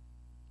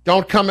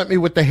 don't come at me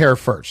with the hair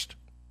first.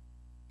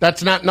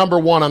 That's not number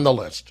one on the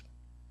list.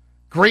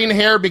 Green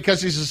hair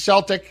because he's a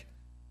Celtic,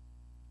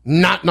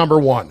 not number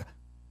one.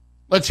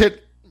 Let's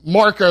hit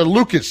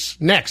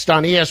Lucas next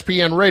on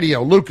ESPN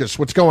Radio. Lucas,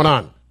 what's going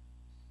on?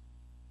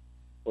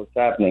 What's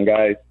happening,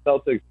 guys?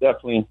 Celtics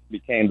definitely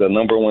became the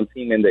number one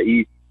team in the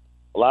East.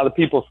 A lot of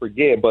people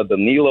forget, but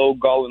Danilo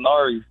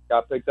Gallinari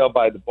got picked up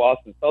by the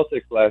Boston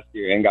Celtics last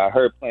year and got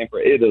hurt playing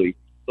for Italy.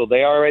 So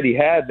they already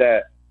had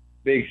that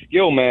big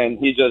skill, man.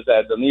 He just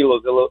that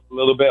Danilo's a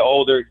little bit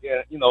older,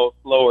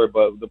 slower.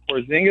 But the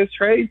Porzingis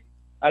trade,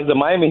 as a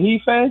Miami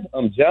Heat fan,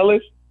 I'm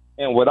jealous.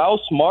 And without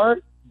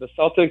Smart, the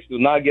Celtics do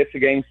not get to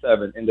Game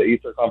 7 in the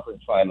Eastern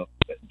Conference Finals.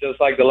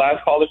 Just like the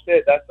last caller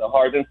said, that's the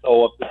heart and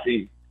soul of the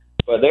team.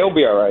 But they'll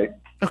be all right.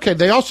 Okay,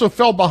 they also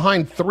fell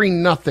behind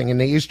 3-0 in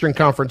the Eastern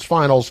Conference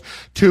Finals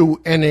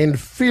to an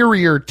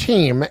inferior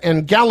team,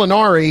 and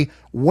Gallinari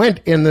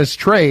went in this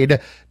trade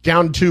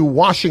down to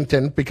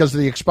Washington because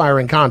of the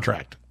expiring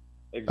contract.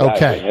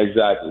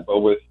 Exactly.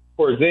 But with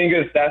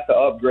Porzingis, that's the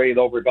upgrade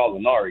over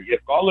Gallinari.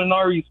 If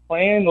Gallinari's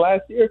playing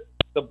last year,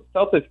 the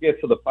Celtics get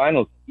to the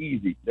finals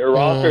easy. Their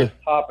roster is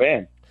top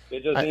end. They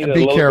just need a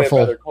little bit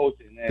better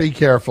coaching. Be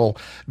careful.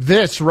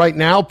 This right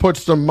now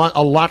puts them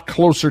a lot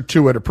closer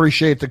to it.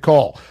 Appreciate the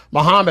call.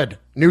 Mohammed,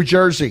 New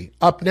Jersey,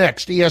 up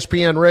next,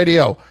 ESPN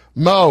Radio.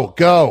 Mo,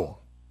 go.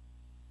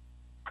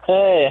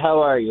 Hey,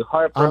 how are you?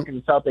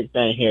 Heartbroken Celtic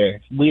fan here.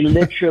 We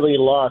literally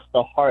lost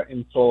the heart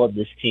and soul of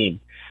this team.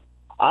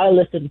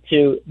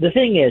 The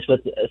thing is with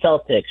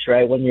Celtics,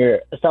 right, when you're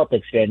a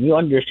Celtics fan, you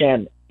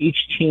understand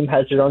each team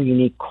has their own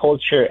unique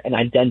culture and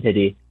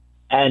identity.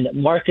 And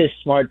Marcus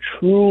Smart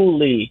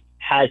truly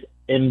has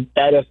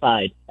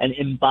embodied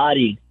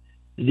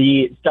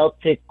the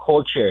Celtic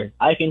culture.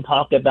 I can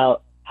talk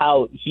about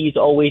how he's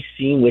always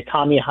seen with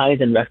Tommy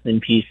Heinsohn, rest in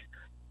peace,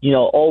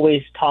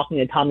 always talking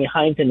to Tommy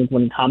Heinsohn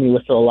when Tommy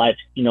was still alive,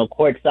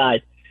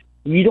 courtside.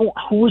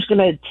 Who's going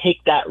to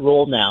take that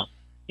role now?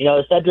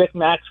 Cedric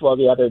Maxwell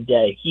the other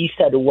day, he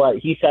said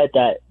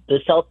that the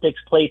Celtics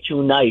play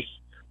too nice.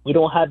 We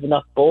don't have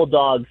enough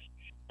bulldogs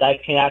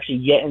that can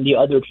actually get in the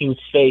other team's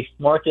face.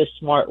 Marcus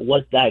Smart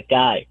was that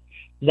guy.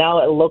 Now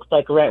it looks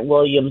like Grant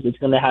Williams is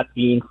going to have to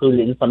be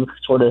included in some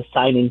sort of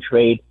signing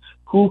trade.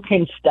 Who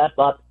can step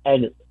up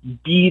and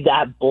be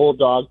that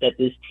bulldog that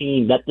this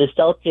team, that the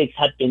Celtics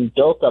have been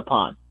built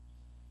upon?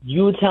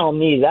 You tell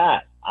me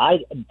that.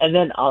 And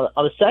then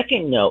on a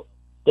second note,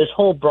 this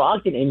whole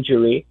Brogdon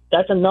injury,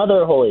 that's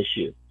another whole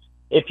issue.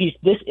 If he's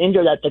this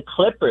injured at the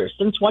Clippers,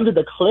 since when do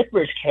the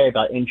Clippers care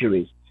about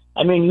injuries?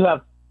 I mean, you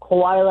have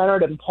Kawhi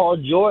Leonard and Paul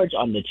George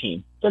on the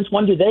team. Since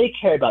when do they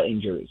care about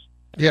injuries?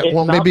 Yeah,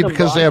 well, maybe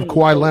because they have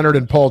Kawhi Leonard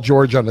and Paul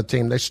George on the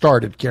team, they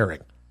started caring.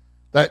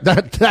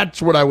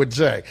 That's what I would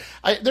say.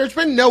 There's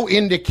been no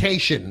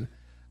indication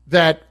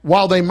that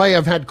while they may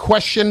have had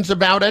questions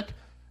about it,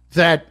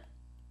 that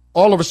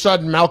all of a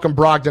sudden Malcolm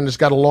Brogdon has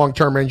got a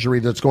long-term injury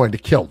that's going to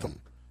kill them.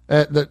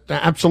 That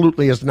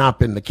absolutely has not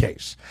been the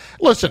case.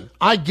 Listen,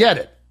 I get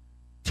it.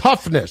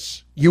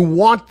 Toughness. You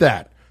want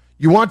that.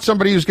 You want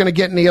somebody who's going to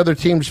get in the other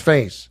team's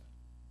face.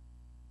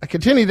 I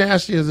continue to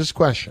ask you this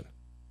question.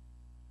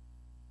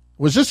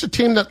 Was this a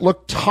team that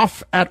looked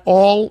tough at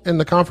all in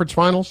the conference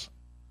finals?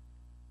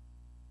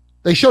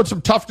 They showed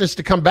some toughness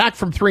to come back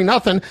from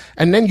 3-0,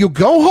 and then you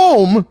go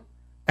home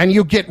and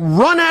you get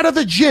run out of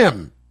the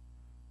gym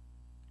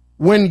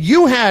when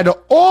you had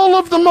all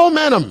of the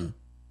momentum.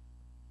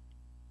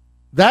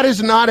 That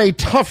is not a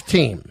tough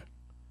team.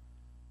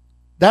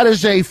 That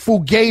is a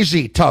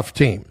Fugazi tough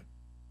team.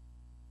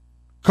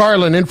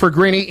 Carlin in for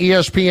Greeny,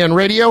 ESPN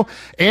Radio,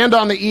 and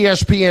on the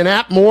ESPN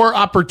app. More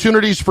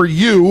opportunities for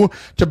you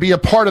to be a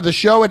part of the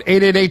show at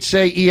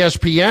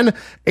 888-SAY-ESPN,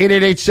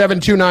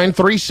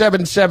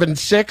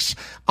 888-729-3776.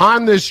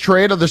 On this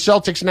trade, are the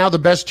Celtics now the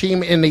best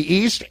team in the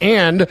East?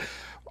 And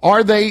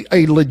are they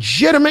a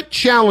legitimate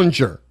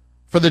challenger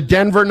for the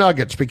Denver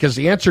Nuggets? Because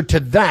the answer to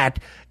that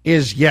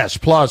is yes.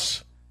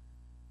 Plus,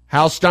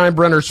 Hal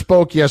Steinbrenner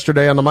spoke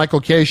yesterday on the Michael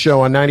Kay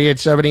Show on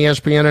 98.7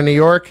 ESPN in New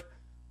York.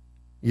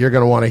 You're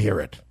going to want to hear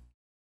it.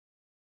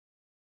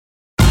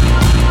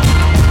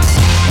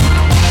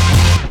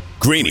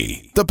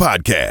 Greeny, the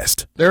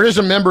podcast. There is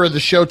a member of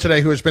the show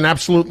today who has been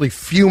absolutely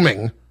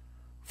fuming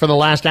for the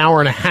last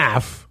hour and a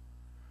half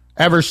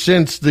ever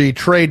since the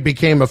trade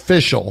became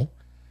official.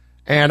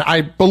 And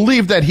I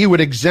believe that he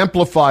would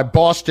exemplify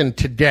Boston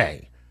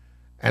today.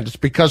 And it's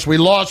because we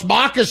lost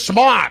Marcus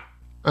Smart.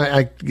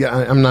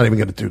 I'm not even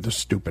going to do the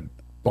stupid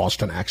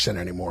Boston accent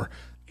anymore.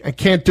 I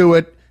can't do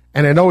it,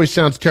 and it always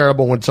sounds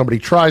terrible when somebody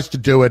tries to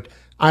do it.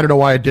 I don't know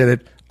why I did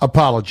it.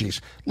 Apologies.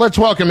 Let's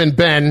welcome in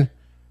Ben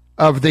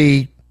of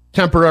the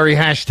temporary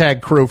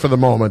hashtag crew for the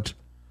moment,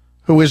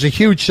 who is a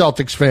huge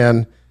Celtics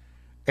fan,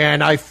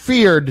 and I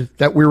feared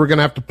that we were going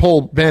to have to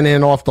pull Ben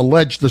in off the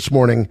ledge this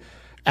morning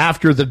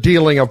after the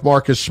dealing of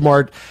Marcus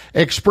Smart.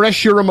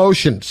 Express your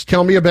emotions.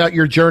 Tell me about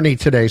your journey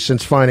today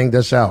since finding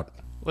this out.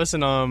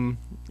 Listen, I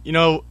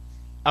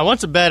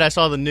went to bed, I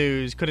saw the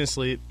news, couldn't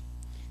sleep.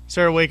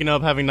 Started waking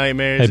up, having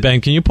nightmares. Hey,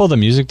 Ben, can you pull the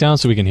music down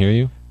so we can hear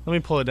you? Let me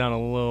pull it down a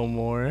little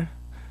more.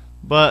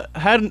 But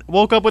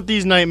woke up with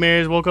these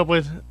nightmares, woke up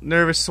with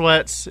nervous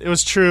sweats. It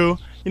was true.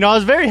 I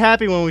was very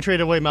happy when we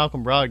traded away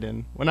Malcolm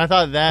Brogdon. When I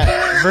thought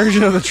that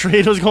version of the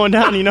trade was going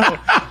down, I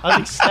was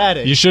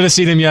ecstatic. You should have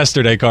seen him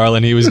yesterday,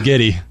 Carlin. He was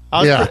giddy.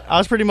 I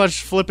was pretty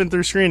much flipping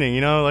through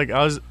screening, I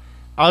was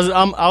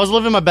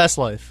living my best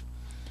life.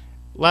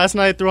 Last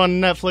night, threw on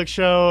a Netflix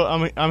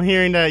show. I'm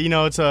hearing that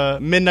it's a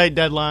midnight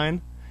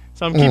deadline,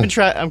 so I'm keeping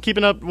track. I'm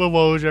keeping up with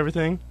Woj,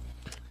 everything.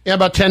 Yeah,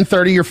 about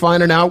 10:30, you're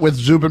finding out with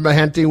Zubin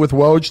Mehenti with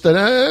Woj that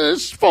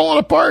it's falling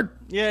apart.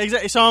 Yeah,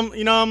 exactly. So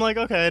I'm like,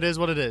 okay, it is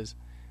what it is.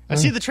 I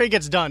see the trade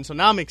gets done, so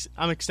now I'm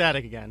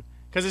ecstatic again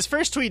because his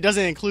first tweet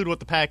doesn't include what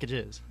the package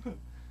is.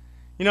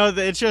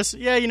 It's just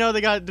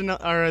they got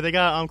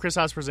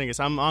Kristaps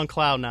Porzingis. I'm on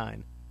cloud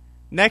 9.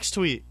 Next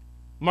tweet,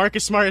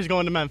 Marcus Smart is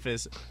going to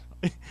Memphis.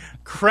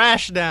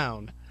 Crash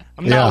down.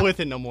 I'm not with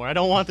it no more. I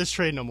don't want this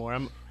trade no more.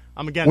 I'm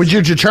against. Would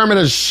you determine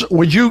as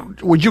would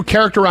you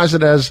characterize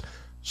it as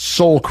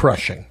soul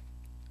crushing?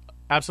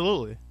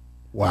 Absolutely.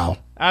 Wow.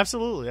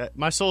 Absolutely.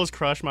 My soul is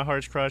crushed. My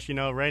heart's crushed.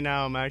 Right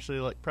now I'm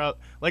actually proud.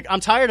 I'm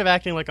tired of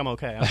acting like I'm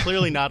okay. I'm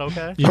clearly not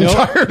okay. I'm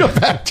tired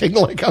of acting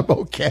like I'm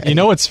okay.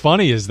 What's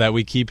funny is that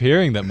we keep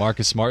hearing that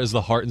Marcus Smart is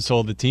the heart and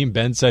soul of the team.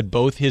 Ben said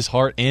both his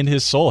heart and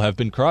his soul have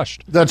been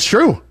crushed. That's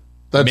true.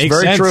 That's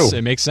very true.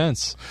 It makes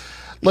sense.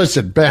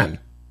 Listen, Ben,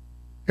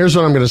 here's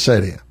what I'm going to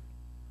say to you.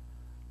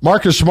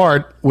 Marcus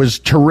Smart was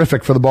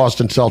terrific for the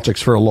Boston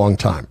Celtics for a long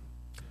time.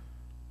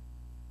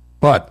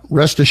 But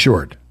rest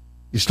assured,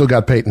 you still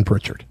got Peyton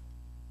Pritchard.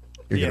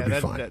 You're going to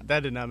be fine.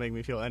 That did not make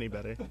me feel any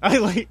better.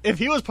 If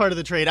he was part of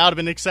the trade, I would have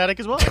been ecstatic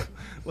as well.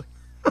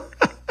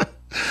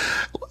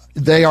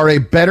 They are a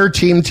better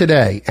team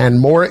today and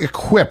more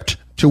equipped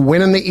to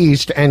win in the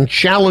East and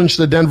challenge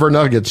the Denver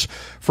Nuggets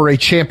for a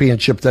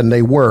championship than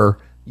they were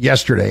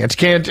yesterday.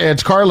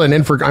 It's Carlin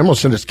in for, I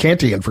almost said it's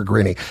Canty in for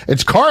Greeny.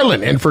 It's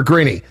Carlin in for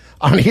Greeny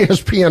on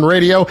ESPN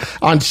Radio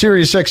on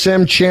Sirius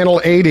XM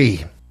Channel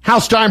 80. Hal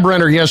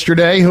Steinbrenner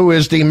yesterday, who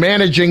is the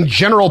managing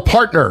general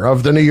partner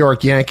of the New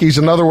York Yankees.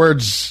 In other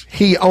words,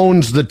 he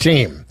owns the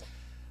team.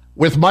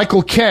 With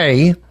Michael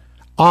Kay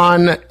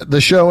on the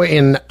show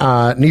in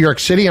New York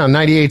City on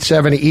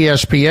 98.7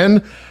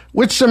 ESPN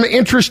with some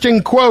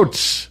interesting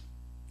quotes.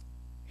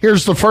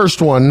 Here's the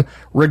first one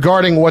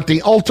regarding what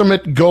the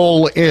ultimate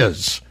goal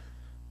is.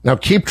 Now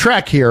keep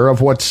track here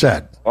of what's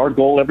said. Our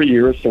goal every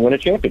year is to win a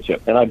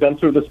championship. And I've been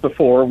through this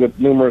before with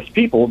numerous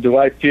people. Do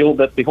I feel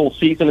that the whole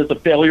season is a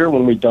failure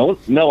when we don't?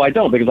 No, I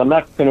don't, because I'm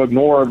not going to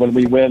ignore when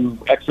we win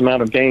X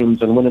amount of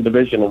games and win a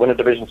division and win a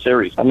division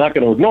series. I'm not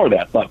going to ignore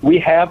that. But we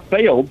have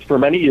failed for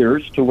many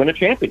years to win a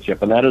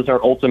championship, and that is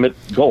our ultimate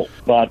goal.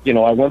 But,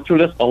 I went through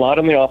this a lot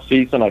in the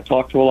offseason. I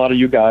talked to a lot of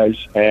you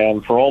guys,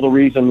 and for all the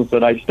reasons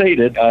that I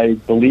stated, I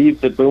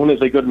believe that Boone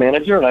is a good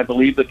manager, and I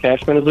believe that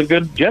Cashman is a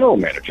good general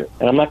manager.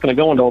 And I'm not going to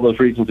go into all those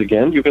reasons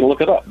again. You can look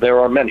it up. There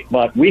are many.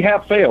 But we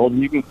have failed,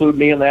 and you can include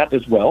me in that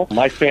as well.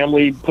 My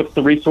family puts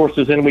the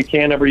resources in we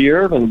can every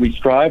year, and we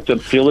strive to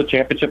field a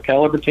championship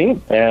caliber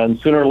team. And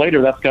sooner or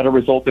later, that's got to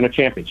result in a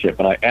championship.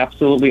 And I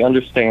absolutely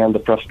understand the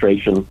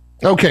frustration.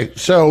 Okay,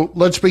 so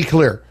let's be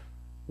clear.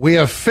 We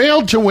have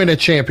failed to win a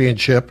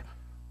championship.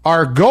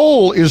 Our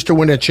goal is to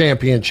win a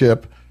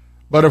championship.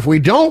 But if we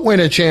don't win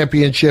a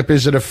championship,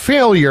 is it a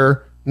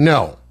failure?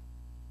 No.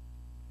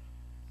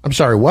 I'm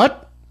sorry,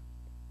 what?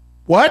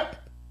 What?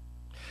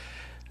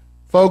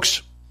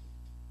 Folks,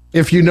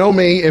 if you know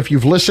me, if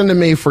you've listened to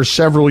me for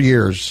several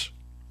years,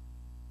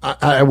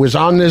 I was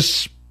on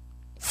this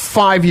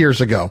 5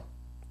 years ago.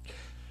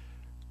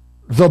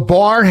 The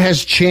bar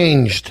has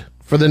changed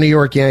for the New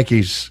York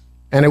Yankees,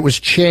 and it was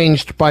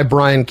changed by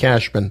Brian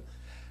Cashman.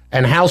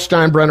 And Hal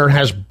Steinbrenner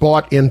has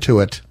bought into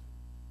it.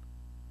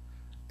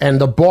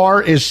 And the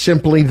bar is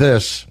simply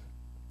this.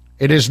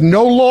 It is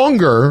no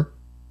longer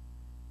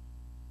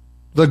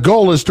the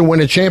goal is to win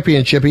a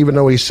championship, even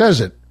though he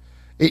says it.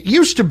 It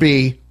used to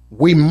be,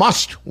 we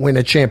must win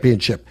a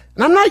championship.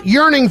 And I'm not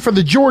yearning for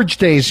the George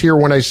days here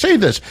when I say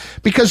this,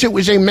 because it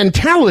was a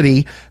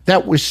mentality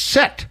that was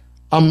set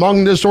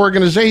among this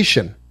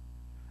organization.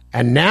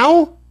 And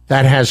now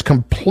that has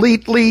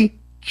completely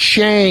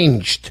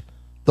changed.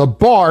 The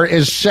bar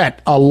is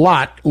set a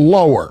lot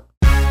lower.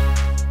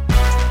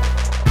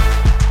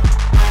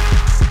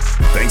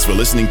 Thanks for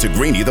listening to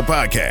Greeny the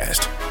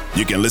podcast.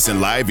 You can listen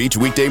live each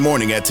weekday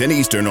morning at 10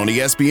 Eastern on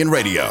ESPN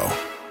Radio.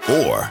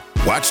 Or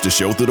watch the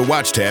show through the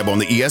Watch tab on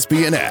the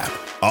ESPN app.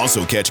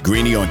 Also catch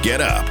Greeny on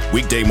Get Up,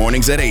 weekday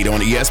mornings at 8 on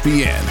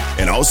ESPN.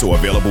 And also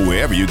available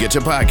wherever you get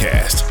your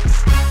podcast.